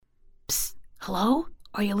Hello?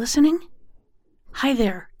 Are you listening? Hi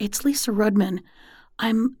there, it's Lisa Rudman.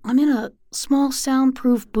 I'm in a small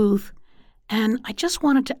soundproof booth, and I just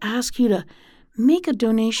wanted to ask you to make a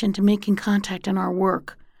donation to Making Contact in our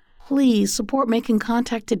work. Please support Making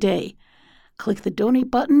Contact today. Click the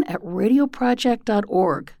donate button at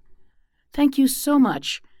radioproject.org. Thank you so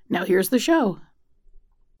much. Now here's the show.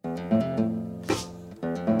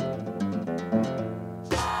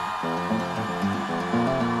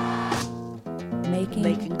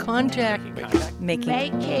 Making contact.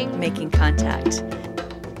 Making contact.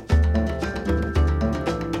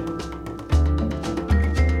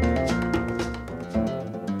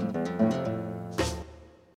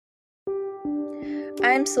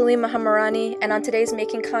 I'm Salima Hamarani, and on today's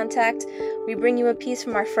Making Contact, we bring you a piece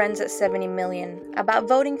from our friends at 70 Million about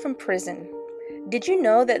voting from prison. Did you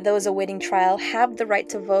know that those awaiting trial have the right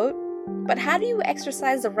to vote? But how do you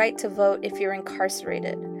exercise the right to vote if you're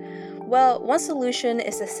incarcerated? Well, one solution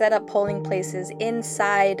is to set up polling places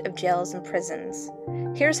inside of jails and prisons.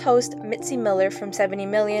 Here's host Mitzi Miller from 70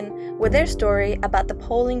 Million with their story about the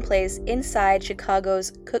polling place inside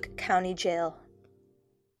Chicago's Cook County Jail.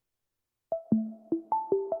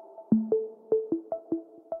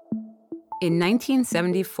 In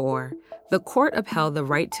 1974, the court upheld the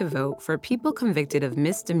right to vote for people convicted of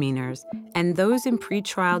misdemeanors and those in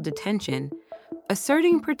pretrial detention,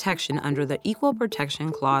 asserting protection under the Equal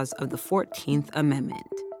Protection Clause of the 14th Amendment.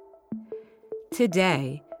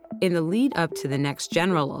 Today, in the lead up to the next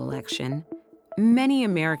general election, many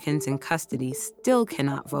Americans in custody still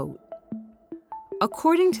cannot vote.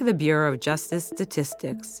 According to the Bureau of Justice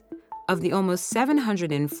Statistics, of the almost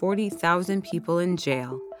 740,000 people in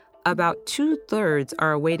jail, about 2/3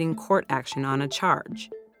 are awaiting court action on a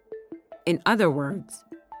charge. In other words,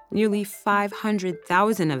 nearly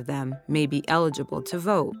 500,000 of them may be eligible to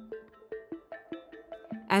vote.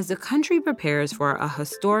 As the country prepares for a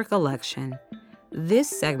historic election, this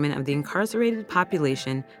segment of the incarcerated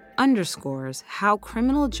population underscores how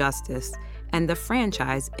criminal justice and the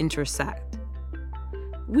franchise intersect.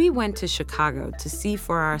 We went to Chicago to see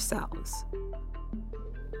for ourselves.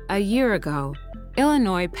 A year ago,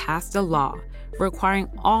 Illinois passed a law requiring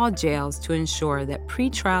all jails to ensure that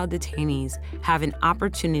pretrial detainees have an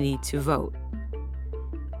opportunity to vote.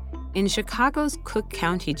 In Chicago's Cook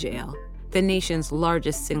County Jail, the nation's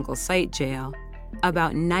largest single-site jail,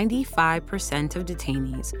 about 95% of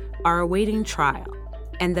detainees are awaiting trial,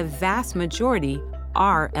 and the vast majority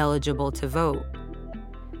are eligible to vote.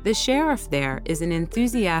 The sheriff there is an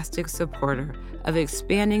enthusiastic supporter of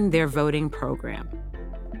expanding their voting program.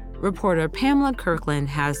 Reporter Pamela Kirkland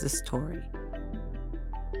has the story.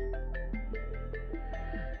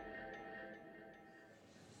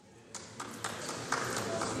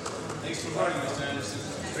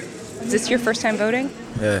 Is this your first time voting?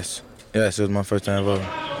 Yes, it was my first time voting.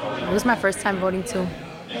 It was my first time voting too.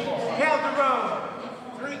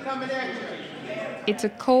 It's a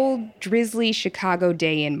cold, drizzly Chicago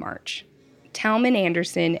day in March. Talman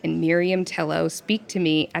Anderson and Miriam Tello speak to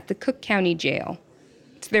me at the Cook County Jail.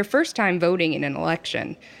 It's their first time voting in an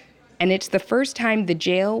election, and it's the first time the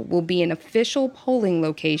jail will be an official polling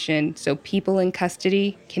location so people in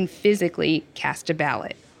custody can physically cast a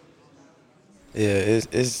ballot. Yeah,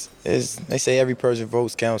 it's they say every person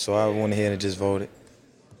votes counts, so I went ahead and just voted.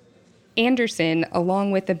 Anderson,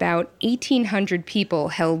 along with about 1,800 people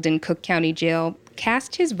held in Cook County Jail,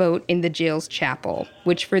 cast his vote in the jail's chapel,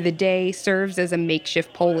 which for the day serves as a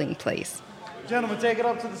makeshift polling place. Gentlemen, take it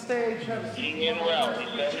up to the stage.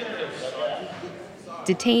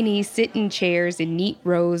 Detainees sit in chairs in neat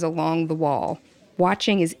rows along the wall,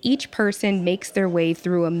 watching as each person makes their way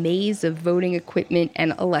through a maze of voting equipment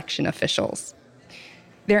and election officials.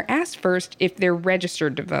 They're asked first if they're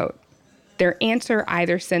registered to vote. Their answer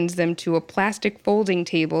either sends them to a plastic folding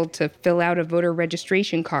table to fill out a voter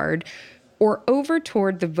registration card or over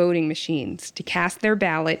toward the voting machines to cast their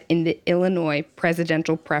ballot in the Illinois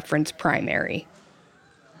presidential preference primary.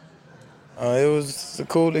 It was a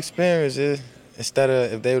cool experience. Instead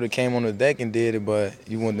of if they would have came on the deck and did it, but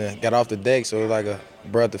you wouldn't have got off the deck, so it was like a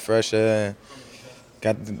breath of fresh air and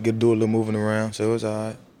got to do a little moving around, so it was all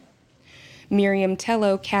right. Miriam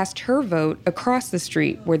Tello cast her vote across the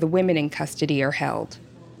street where the women in custody are held.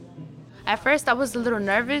 At first, I was a little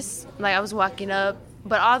nervous, like I was walking up,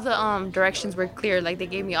 but all the directions were clear. Like they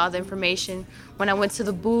gave me all the information. When I went to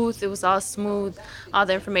the booth, it was all smooth. All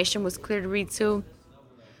the information was clear to read too.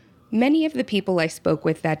 Many of the people I spoke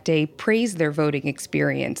with that day praised their voting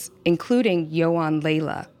experience, including Yohan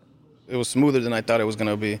Layla. It was smoother than I thought it was going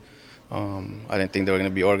to be. I didn't think they were going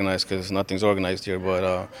to be organized because nothing's organized here,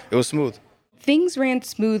 but it was smooth. Things ran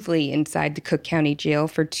smoothly inside the Cook County Jail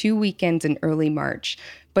for 2 weekends in early March,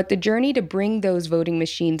 but the journey to bring those voting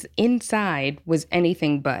machines inside was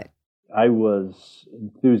anything but. I was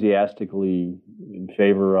enthusiastically in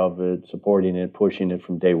favor of it, supporting it, pushing it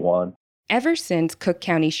from day one. Ever since Cook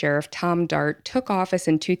County Sheriff Tom Dart took office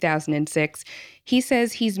in 2006, he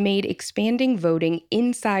says he's made expanding voting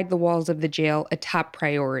inside the walls of the jail a top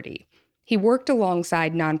priority. He worked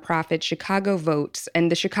alongside nonprofit Chicago Votes and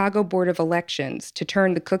the Chicago Board of Elections to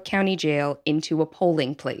turn the Cook County Jail into a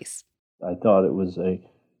polling place. I thought it was a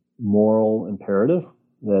moral imperative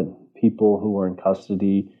that people who are in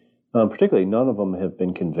custody, particularly none of them have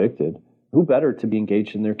been convicted, who better to be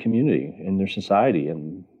engaged in their community, in their society,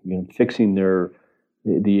 and fixing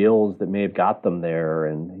the ills that may have got them there,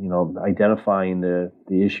 and identifying the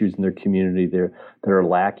issues in their community that are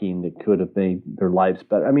lacking that could have made their lives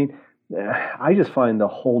better. I mean, I just find the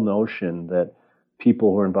whole notion that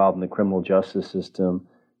people who are involved in the criminal justice system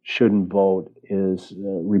shouldn't vote is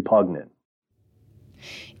repugnant.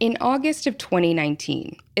 In August of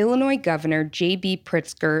 2019, Illinois Governor J.B.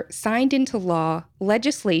 Pritzker signed into law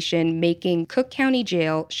legislation making Cook County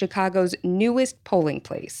Jail Chicago's newest polling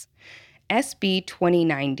place. SB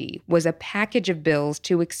 2090 was a package of bills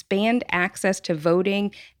to expand access to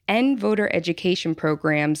voting and voter education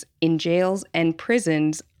programs in jails and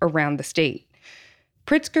prisons around the state.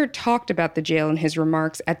 Pritzker talked about the jail in his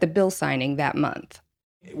remarks at the bill signing that month.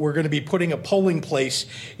 We're going to be putting a polling place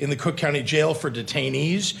in the Cook County Jail for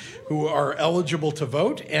detainees who are eligible to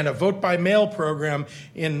vote, and a vote-by-mail program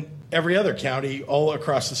in every other county all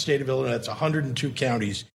across the state of Illinois. That's 102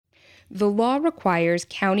 counties. The law requires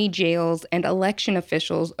county jails and election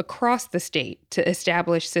officials across the state to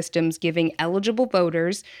establish systems giving eligible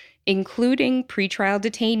voters, including pretrial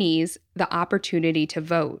detainees, the opportunity to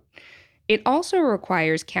vote. It also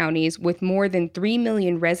requires counties with more than 3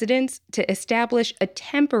 million residents to establish a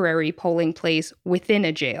temporary polling place within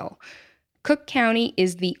a jail. Cook County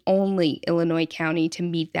is the only Illinois county to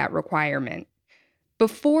meet that requirement.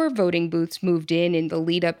 Before voting booths moved in the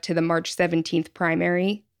lead up to the March 17th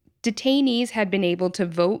primary, detainees had been able to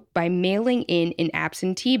vote by mailing in an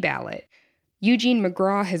absentee ballot. Eugene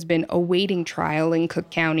McGraw has been awaiting trial in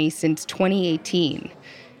Cook County since 2018.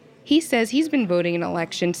 He says he's been voting in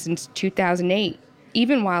elections since 2008,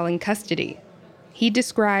 even while in custody. He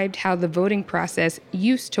described how the voting process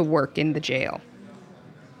used to work in the jail.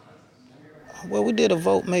 Well, we did a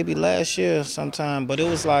vote maybe last year sometime, but it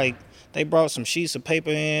was like they brought some sheets of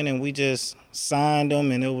paper in and we just signed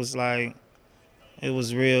them, and it was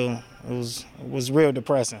real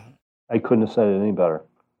depressing. I couldn't have said it any better.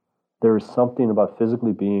 There's something about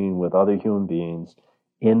physically being with other human beings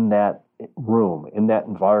in that room, in that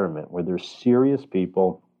environment where there's serious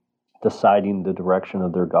people deciding the direction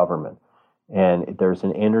of their government. And there's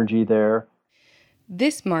an energy there.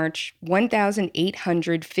 This March,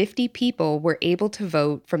 1,850 people were able to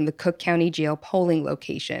vote from the Cook County Jail polling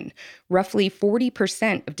location, roughly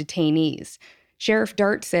 40% of detainees. Sheriff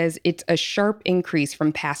Dart says it's a sharp increase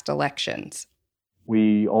from past elections.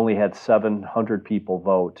 We only had 700 people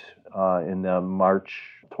vote in the March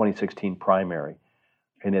 2016 primary.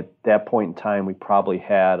 And at that point in time, we probably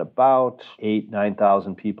had about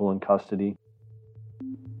 9,000 people in custody.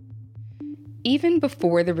 Even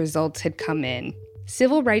before the results had come in,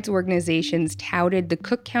 civil rights organizations touted the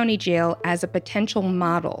Cook County Jail as a potential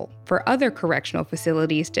model for other correctional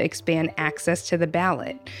facilities to expand access to the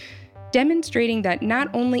ballot, demonstrating that not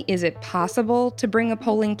only is it possible to bring a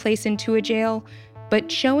polling place into a jail,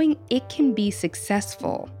 but showing it can be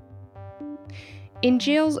successful. In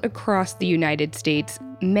jails across the United States,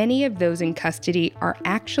 many of those in custody are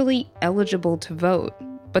actually eligible to vote,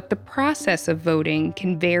 but the process of voting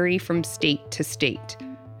can vary from state to state.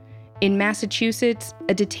 In Massachusetts,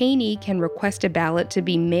 a detainee can request a ballot to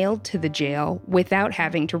be mailed to the jail without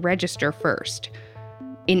having to register first.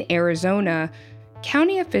 In Arizona,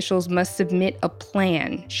 county officials must submit a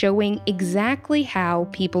plan showing exactly how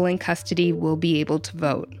people in custody will be able to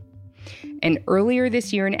vote. And earlier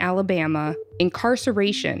this year in Alabama,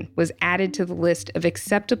 incarceration was added to the list of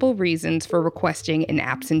acceptable reasons for requesting an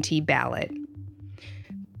absentee ballot.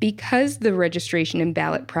 Because the registration and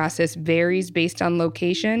ballot process varies based on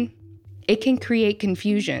location, it can create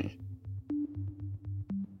confusion.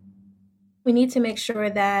 We need to make sure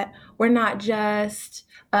that we're not just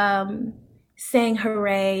saying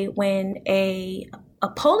hooray when a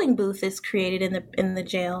polling booth is created in the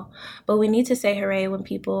jail, but we need to say hooray when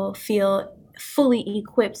people feel fully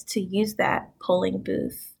equipped to use that polling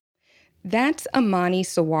booth. That's Amani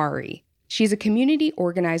Sawari. She's a community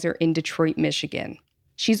organizer in Detroit, Michigan.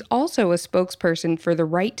 She's also a spokesperson for the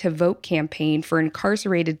Right to Vote campaign for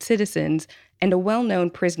incarcerated citizens and a well-known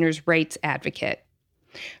prisoners' rights advocate.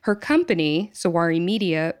 Her company, Sawari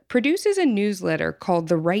Media, produces a newsletter called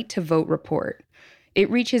The Right to Vote Report. It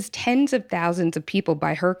reaches tens of thousands of people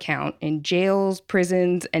by her count in jails,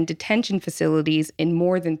 prisons, and detention facilities in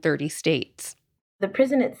more than 30 states. The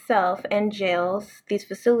prison itself and jails, these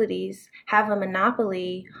facilities, have a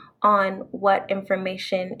monopoly on what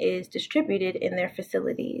information is distributed in their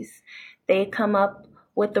facilities. They come up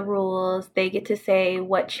with the rules. They get to say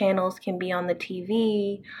what channels can be on the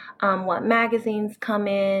TV, what magazines come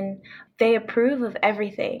in. They approve of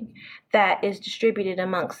everything that is distributed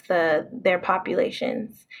amongst their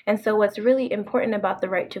populations. And so what's really important about the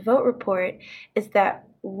Right to Vote report is that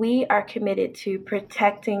we are committed to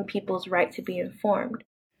protecting people's right to be informed.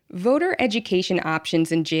 Voter education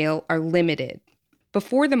options in jail are limited.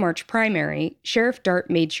 Before the March primary, Sheriff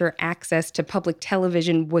Dart made sure access to public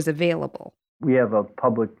television was available. We have a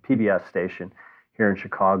public PBS station here in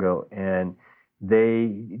Chicago, and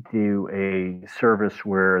they do a service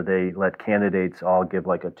where they let candidates all give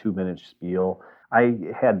like a 2-minute spiel. I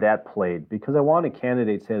had that played because I wanted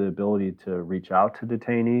candidates to have the ability to reach out to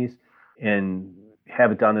detainees and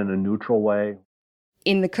have it done in a neutral way.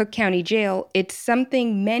 In the Cook County Jail, it's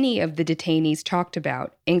something many of the detainees talked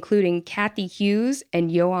about, including Kathy Hughes and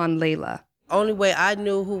Yohan Layla. Only way I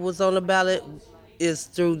knew who was on the ballot is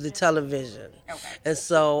through the television. Okay. And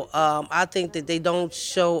so I think that they don't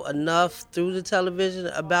show enough through the television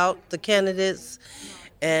about the candidates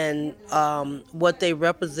and what they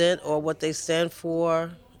represent or what they stand for.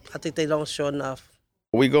 I think they don't show enough.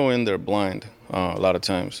 We go in there blind a lot of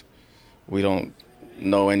times. We don't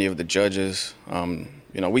know any of the judges.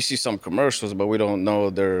 We see some commercials, but we don't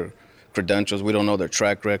know their credentials. We don't know their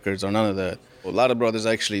track records or none of that. A lot of brothers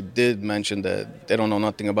actually did mention that they don't know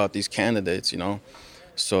nothing about these candidates,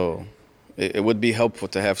 So it would be helpful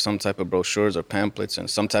to have some type of brochures or pamphlets and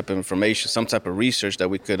some type of information, some type of research that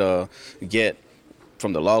we could get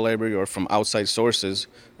from the law library or from outside sources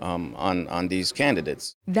on these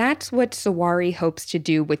candidates. That's what Sawari hopes to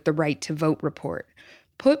do with the Right to Vote report.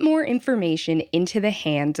 Put more information into the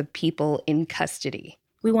hands of people in custody.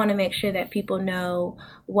 We want to make sure that people know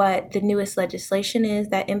what the newest legislation is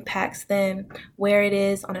that impacts them, where it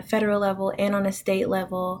is on a federal level and on a state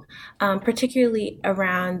level, particularly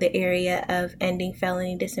around the area of ending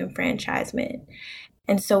felony disenfranchisement.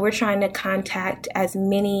 And so we're trying to contact as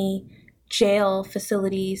many jail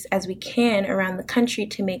facilities as we can around the country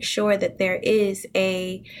to make sure that there is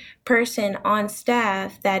a person on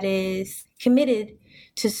staff that is committed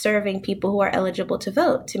to serving people who are eligible to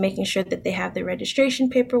vote, to making sure that they have their registration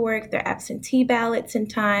paperwork, their absentee ballots in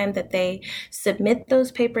time, that they submit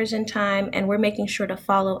those papers in time, and we're making sure to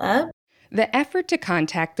follow up. The effort to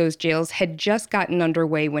contact those jails had just gotten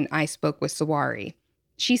underway when I spoke with Sawari.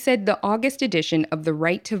 She said the August edition of the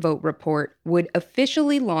Right to Vote report would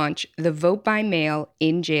officially launch the Vote by Mail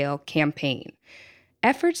in Jail campaign.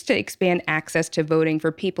 Efforts to expand access to voting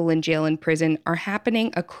for people in jail and prison are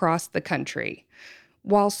happening across the country.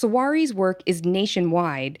 While Sawari's work is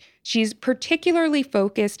nationwide, she's particularly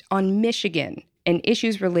focused on Michigan and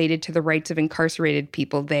issues related to the rights of incarcerated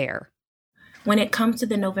people there. When it comes to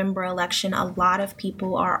the November election, a lot of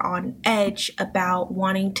people are on edge about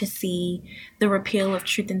wanting to see the repeal of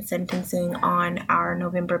truth in sentencing on our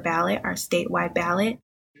November ballot, our statewide ballot.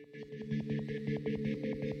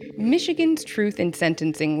 Michigan's truth in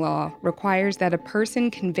sentencing law requires that a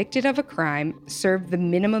person convicted of a crime serve the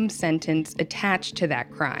minimum sentence attached to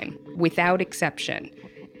that crime, without exception.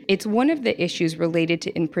 It's one of the issues related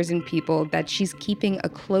to imprisoned people that she's keeping a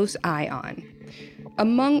close eye on.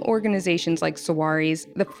 Among organizations like Sawari's,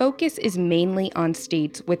 the focus is mainly on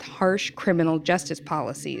states with harsh criminal justice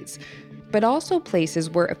policies, but also places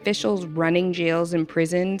where officials running jails and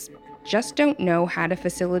prisons just don't know how to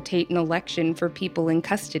facilitate an election for people in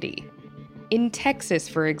custody. In Texas,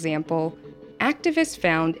 for example, activists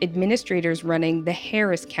found administrators running the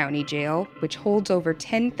Harris County Jail, which holds over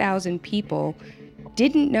 10,000 people,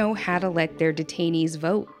 didn't know how to let their detainees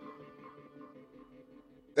vote.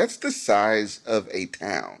 That's the size of a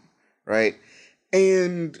town, right?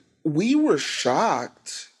 And we were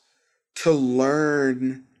shocked to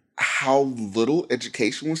learn how little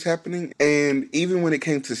education was happening. And even when it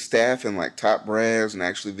came to staff and like top brass and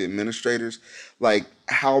actually the administrators, like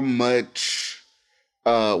how much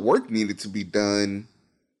work needed to be done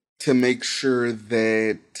to make sure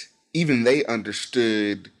that even they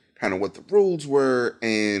understood kind of what the rules were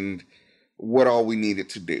and what all we needed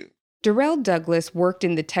to do. Darrell Douglas worked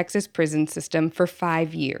in the Texas prison system for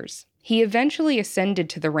 5 years. He eventually ascended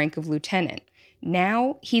to the rank of lieutenant.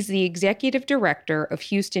 Now he's the executive director of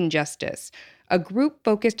Houston Justice, a group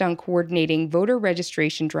focused on coordinating voter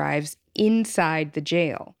registration drives inside the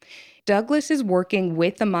jail. Douglas is working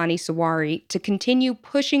with Amani Sawari to continue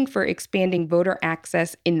pushing for expanding voter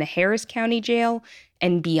access in the Harris County Jail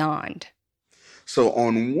and beyond. So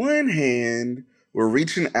on one hand, we're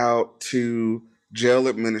reaching out to jail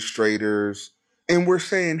administrators and we're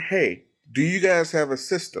saying, hey, do you guys have a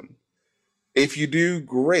system? If you do,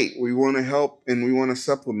 great. We want to help and we want to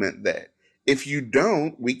supplement that. If you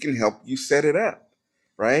don't, we can help you set it up,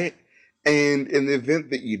 right? And in the event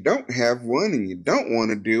that you don't have one and you don't want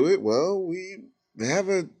to do it, well, we have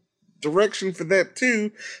a direction for that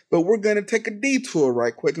too, but we're going to take a detour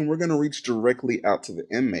right quick and we're going to reach directly out to the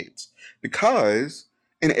inmates because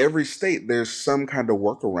in every state there's some kind of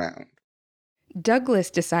workaround. Douglas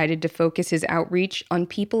decided to focus his outreach on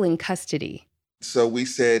people in custody. So we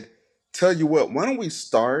said, tell you what, why don't we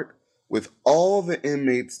start with all the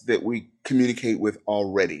inmates that we communicate with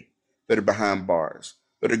already that are behind bars,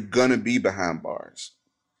 that are gonna be behind bars.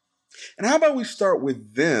 And how about we start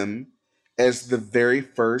with them as the very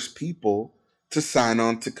first people to sign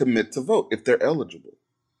on to commit to vote if they're eligible,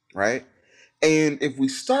 right? And if we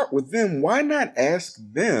start with them, why not ask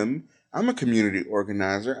them? I'm a community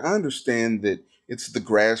organizer. I understand that it's the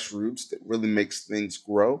grassroots that really makes things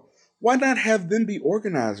grow. Why not have them be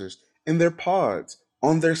organizers in their pods,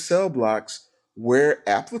 on their cell blocks, where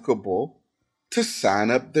applicable, to sign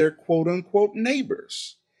up their quote-unquote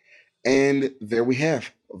neighbors? And there we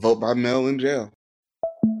have vote by mail in jail.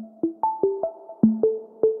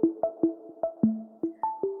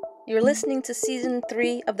 You're listening to Season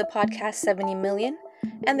 3 of the podcast 70 Million,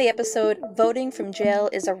 and the episode Voting from Jail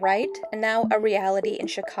is a Right and Now a Reality in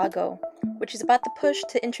Chicago, which is about the push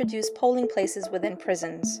to introduce polling places within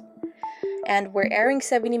prisons. And we're airing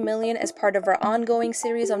 70 Million as part of our ongoing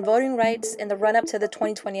series on voting rights in the run-up to the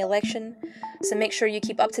 2020 election. So make sure you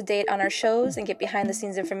keep up to date on our shows and get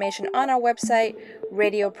behind-the-scenes information on our website,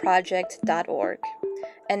 radioproject.org.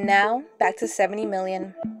 And now, back to 70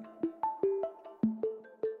 Million.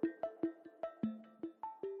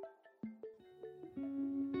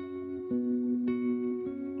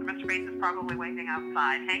 Mr. Bates is probably waiting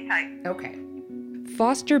outside. Hang tight. Okay.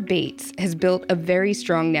 Foster Bates has built a very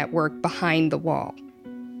strong network behind the wall.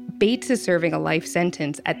 Bates is serving a life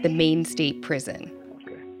sentence at the Maine State Prison.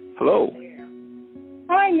 Hello.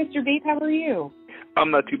 Hi, Mr. Bates. How are you? I'm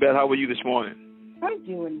not too bad. How are you this morning? I'm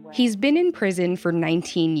doing well. He's been in prison for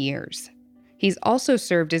 19 years. He's also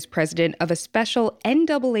served as president of a special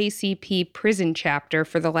NAACP prison chapter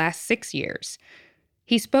for the last 6 years.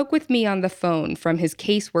 He spoke with me on the phone from his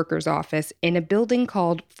caseworker's office in a building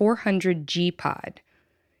called 400 G-Pod.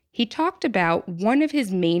 He talked about one of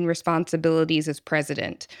his main responsibilities as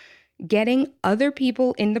president, getting other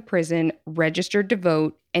people in the prison registered to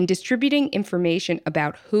vote and distributing information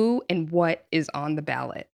about who and what is on the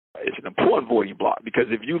ballot. It's an important voting block because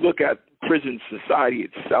if you look at prison society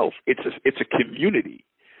itself, it's a community.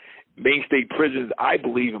 Maine State Prisons, I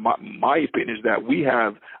believe, in my opinion, is that we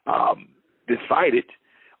have decided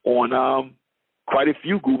on quite a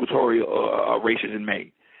few gubernatorial races in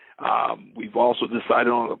Maine. We've also decided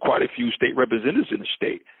on quite a few state representatives in the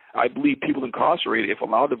state. I believe people incarcerated, if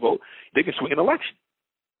allowed to vote, they can swing an election.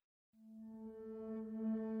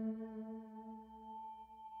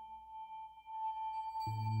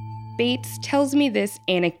 Bates tells me this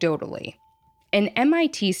anecdotally. An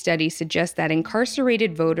MIT study suggests that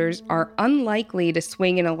incarcerated voters are unlikely to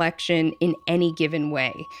swing an election in any given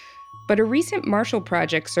way. But a recent Marshall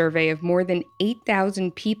Project survey of more than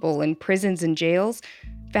 8,000 people in prisons and jails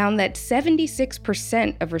found that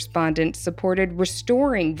 76% of respondents supported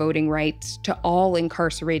restoring voting rights to all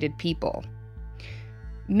incarcerated people.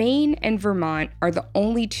 Maine and Vermont are the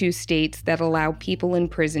only two states that allow people in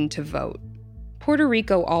prison to vote. Puerto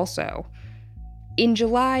Rico also. In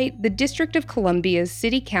July, the District of Columbia's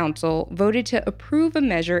City Council voted to approve a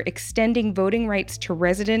measure extending voting rights to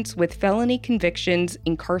residents with felony convictions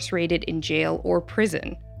incarcerated in jail or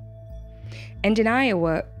prison. And in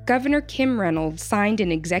Iowa, Governor Kim Reynolds signed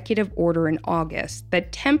an executive order in August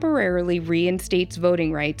that temporarily reinstates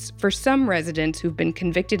voting rights for some residents who've been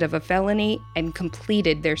convicted of a felony and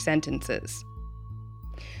completed their sentences.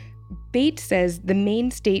 Bates says the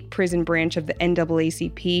Maine State Prison branch of the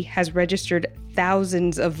NAACP has registered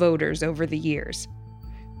thousands of voters over the years.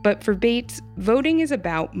 But for Bates, voting is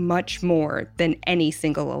about much more than any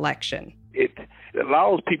single election. It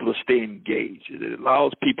allows people to stay engaged. It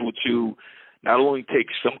allows people to not only take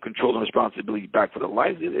some control and responsibility back for their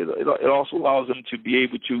lives, it also allows them to be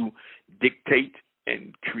able to dictate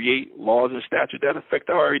and create laws and statutes that affect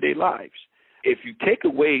our everyday lives. If you take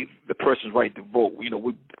away the person's right to vote, we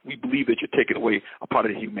believe that you're taking away a part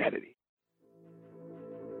of humanity.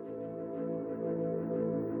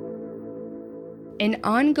 An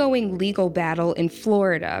ongoing legal battle in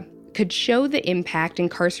Florida could show the impact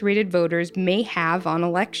incarcerated voters may have on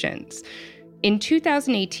elections. In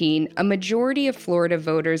 2018, a majority of Florida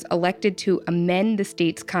voters elected to amend the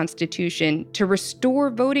state's constitution to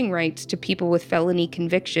restore voting rights to people with felony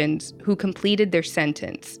convictions who completed their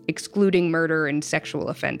sentence, excluding murder and sexual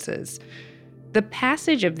offenses. The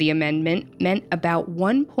passage of the amendment meant about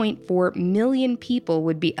 1.4 million people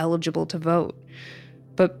would be eligible to vote.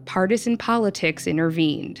 But partisan politics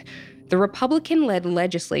intervened. The Republican-led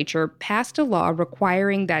legislature passed a law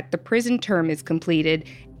requiring that the prison term is completed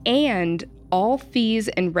and all fees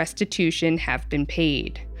and restitution have been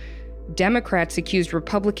paid. Democrats accused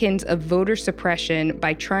Republicans of voter suppression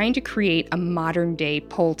by trying to create a modern-day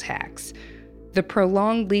poll tax. The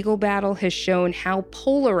prolonged legal battle has shown how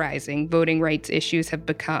polarizing voting rights issues have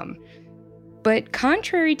become. But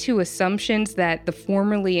contrary to assumptions that the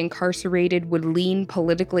formerly incarcerated would lean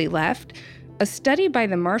politically left, a study by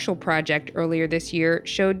the Marshall Project earlier this year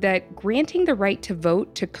showed that granting the right to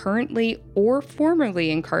vote to currently or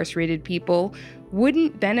formerly incarcerated people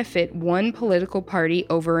wouldn't benefit one political party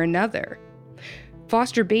over another.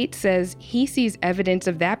 Foster Bates says he sees evidence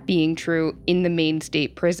of that being true in the Maine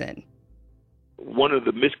State Prison. One of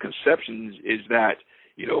the misconceptions is that,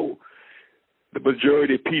 the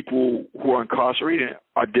majority of people who are incarcerated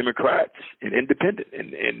are Democrats and independent.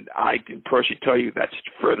 And I can personally tell you that's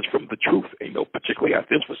furthest from the truth, particularly at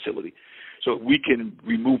this facility. So we can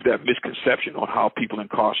remove that misconception on how people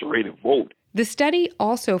incarcerated vote. The study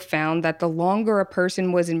also found that the longer a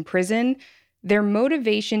person was in prison, their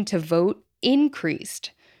motivation to vote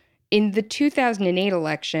increased. In the 2008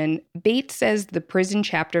 election, Bates says the prison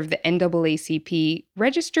chapter of the NAACP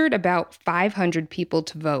registered about 500 people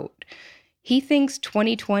to vote. He thinks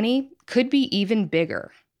 2020 could be even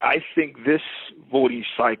bigger. I think this voting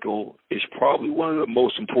cycle is probably one of the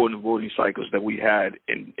most important voting cycles that we had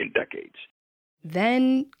in decades.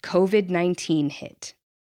 Then COVID-19 hit.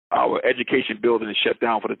 Our education building is shut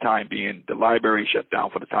down for the time being. The library shut down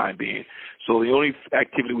for the time being. So the only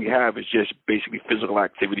activity we have is just basically physical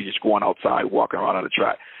activity, just going outside, walking around on the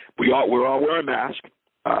track. We're all wearing masks.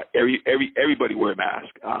 Everybody wear a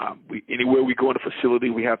mask. Anywhere we go in the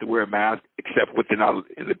facility, we have to wear a mask, except in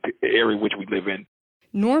the area which we live in.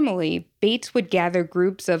 Normally, Bates would gather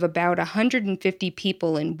groups of about 150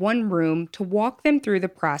 people in one room to walk them through the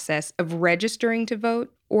process of registering to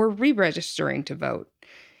vote or re-registering to vote.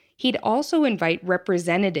 He'd also invite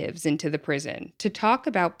representatives into the prison to talk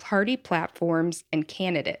about party platforms and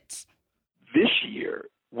candidates. This year,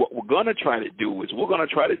 what we're going to try to do is we're going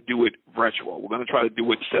to try to do it virtual. We're going to try to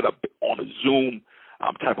do it set up on a Zoom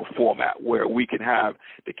type of format where we can have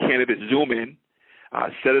the candidates Zoom in,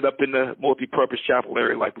 set it up in the multi-purpose chapel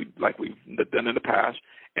area like we've done in the past,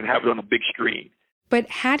 and have it on a big screen. But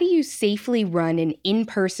how do you safely run an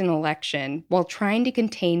in-person election while trying to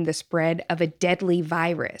contain the spread of a deadly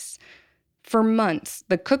virus? For months,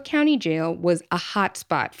 the Cook County Jail was a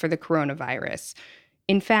hotspot for the coronavirus.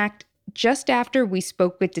 In fact, just after we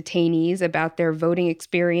spoke with detainees about their voting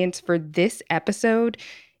experience for this episode,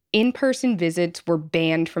 in-person visits were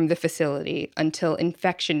banned from the facility until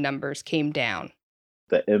infection numbers came down.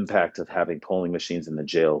 The impact of having polling machines in the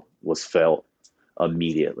jail was felt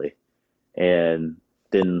immediately. And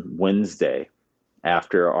then Wednesday,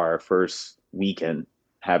 after our first weekend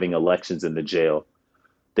having elections in the jail,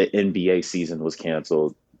 the NBA season was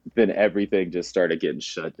canceled. Then everything just started getting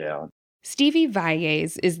shut down. Stevie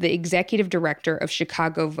Valles is the executive director of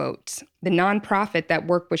Chicago Votes, the nonprofit that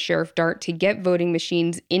worked with Sheriff Dart to get voting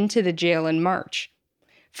machines into the jail in March.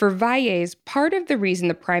 For Valles, part of the reason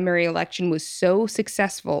the primary election was so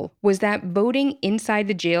successful was that voting inside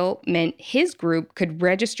the jail meant his group could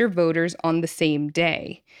register voters on the same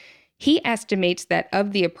day. He estimates that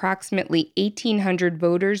of the approximately 1,800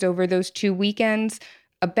 voters over those 2 weekends,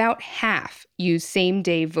 about half used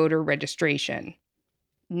same-day voter registration.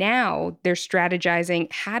 Now they're strategizing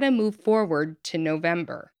how to move forward to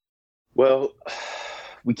November. Well,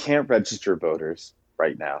 we can't register voters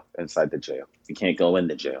right now inside the jail. We can't go in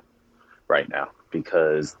the jail right now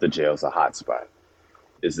because the jail's a hotspot.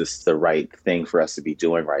 Is this the right thing for us to be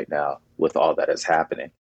doing right now with all that is happening?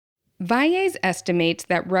 Valles estimates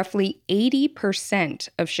that roughly 80%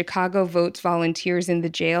 of Chicago Votes volunteers in the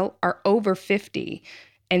jail are over 50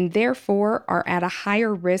 and therefore are at a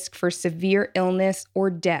higher risk for severe illness or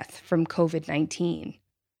death from COVID-19.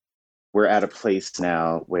 We're at a place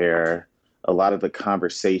now where a lot of the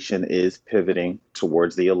conversation is pivoting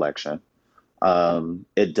towards the election.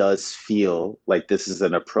 it does feel like this is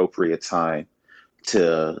an appropriate time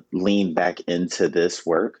to lean back into this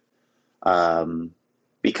work.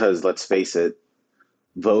 Because let's face it,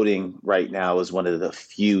 voting right now is one of the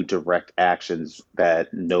few direct actions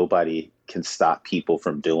that nobody can stop people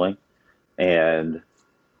from doing. And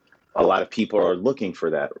a lot of people are looking for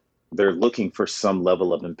that. They're looking for some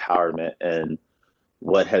level of empowerment in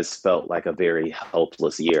what has felt like a very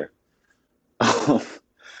helpless year.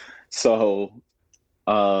 So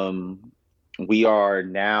we are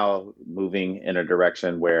now moving in a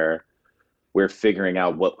direction where we're figuring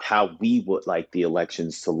out how we would like the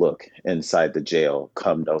elections to look inside the jail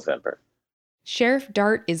come November. Sheriff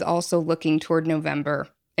Dart is also looking toward November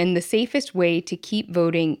and the safest way to keep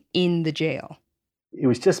voting in the jail. It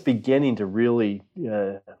was just beginning to really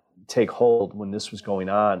take hold when this was going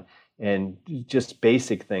on, and just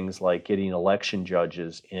basic things like getting election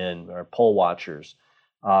judges in or poll watchers,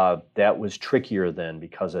 that was trickier then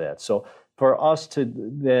because of that. So for us to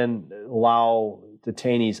then allow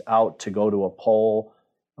detainees out to go to a poll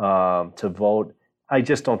to vote, I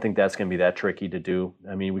just don't think that's going to be that tricky to do.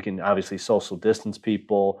 I mean, we can obviously social distance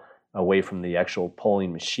people away from the actual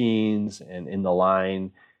polling machines and in the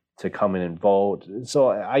line to come in and vote. So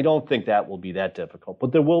I don't think that will be that difficult.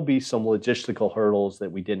 But there will be some logistical hurdles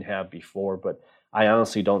that we didn't have before, but I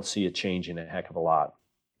honestly don't see it changing a heck of a lot.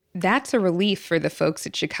 That's a relief for the folks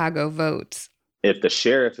at Chicago Votes. If the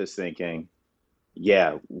sheriff is thinking,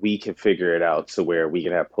 yeah, we can figure it out to where we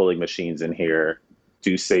can have polling machines in here,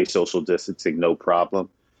 do say social distancing, no problem.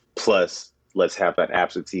 Plus, let's have an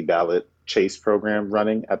absentee ballot chase program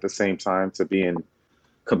running at the same time to be in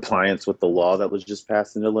compliance with the law that was just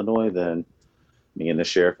passed in Illinois, then me and the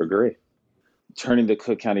sheriff agree. Turning the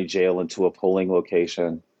Cook County Jail into a polling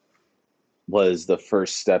location was the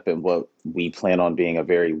first step in what we plan on being a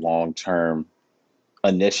very long-term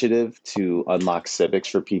initiative to unlock civics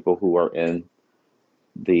for people who are in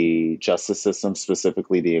the justice system,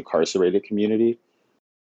 specifically the incarcerated community.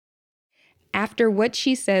 After what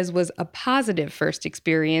she says was a positive first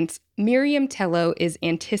experience, Miriam Tello is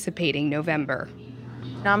anticipating November.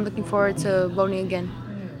 Now I'm looking forward to voting again.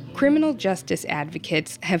 Criminal justice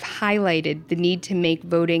advocates have highlighted the need to make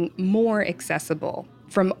voting more accessible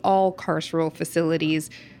from all carceral facilities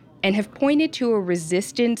and have pointed to a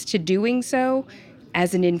resistance to doing so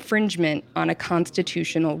as an infringement on a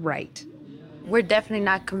constitutional right. We're definitely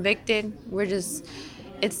not convicted.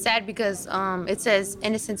 It's sad because it says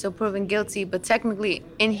innocent until proven guilty, but technically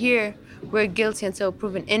in here, we're guilty until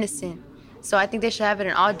proven innocent. So I think they should have it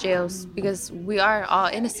in all jails because we are all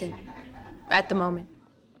innocent at the moment.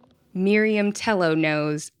 Miriam Tello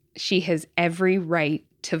knows she has every right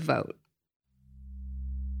to vote.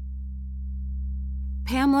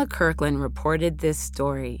 Pamela Kirkland reported this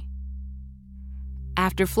story.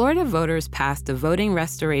 After Florida voters passed the Voting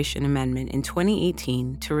Restoration Amendment in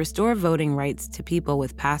 2018 to restore voting rights to people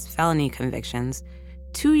with past felony convictions,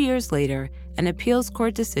 2 years later, an appeals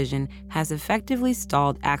court decision has effectively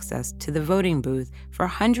stalled access to the voting booth for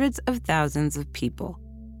hundreds of thousands of people.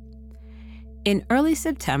 In early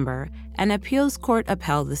September, an appeals court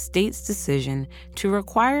upheld the state's decision to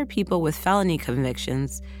require people with felony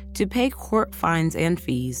convictions to pay court fines and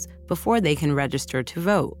fees before they can register to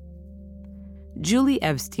vote. Julie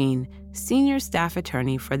Epstein, senior staff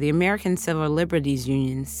attorney for the American Civil Liberties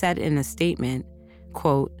Union, said in a statement,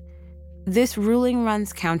 quote, "This ruling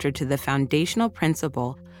runs counter to the foundational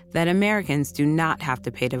principle that Americans do not have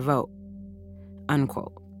to pay to vote,"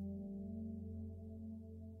 unquote.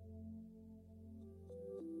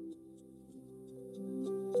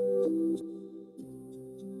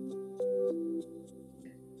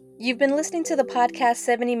 You've been listening to the podcast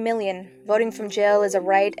 70 Million, Voting from Jail is a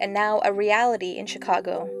Right and Now a Reality in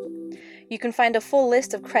Chicago. You can find a full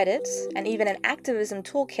list of credits and even an activism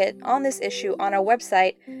toolkit on this issue on our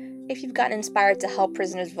website if you've gotten inspired to help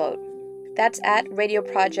prisoners vote. That's at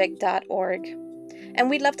radioproject.org. And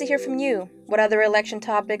we'd love to hear from you. What other election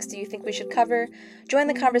topics do you think we should cover? Join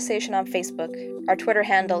the conversation on Facebook. Our Twitter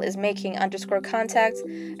handle is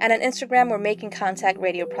making_contact, and on Instagram we're Making Contact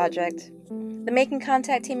Radio Project. The Making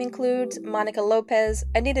Contact team includes Monica Lopez,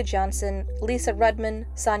 Anita Johnson, Lisa Rudman,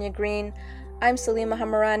 Sonia Green. I'm Salima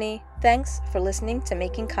Hamarani. Thanks for listening to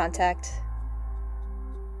Making Contact.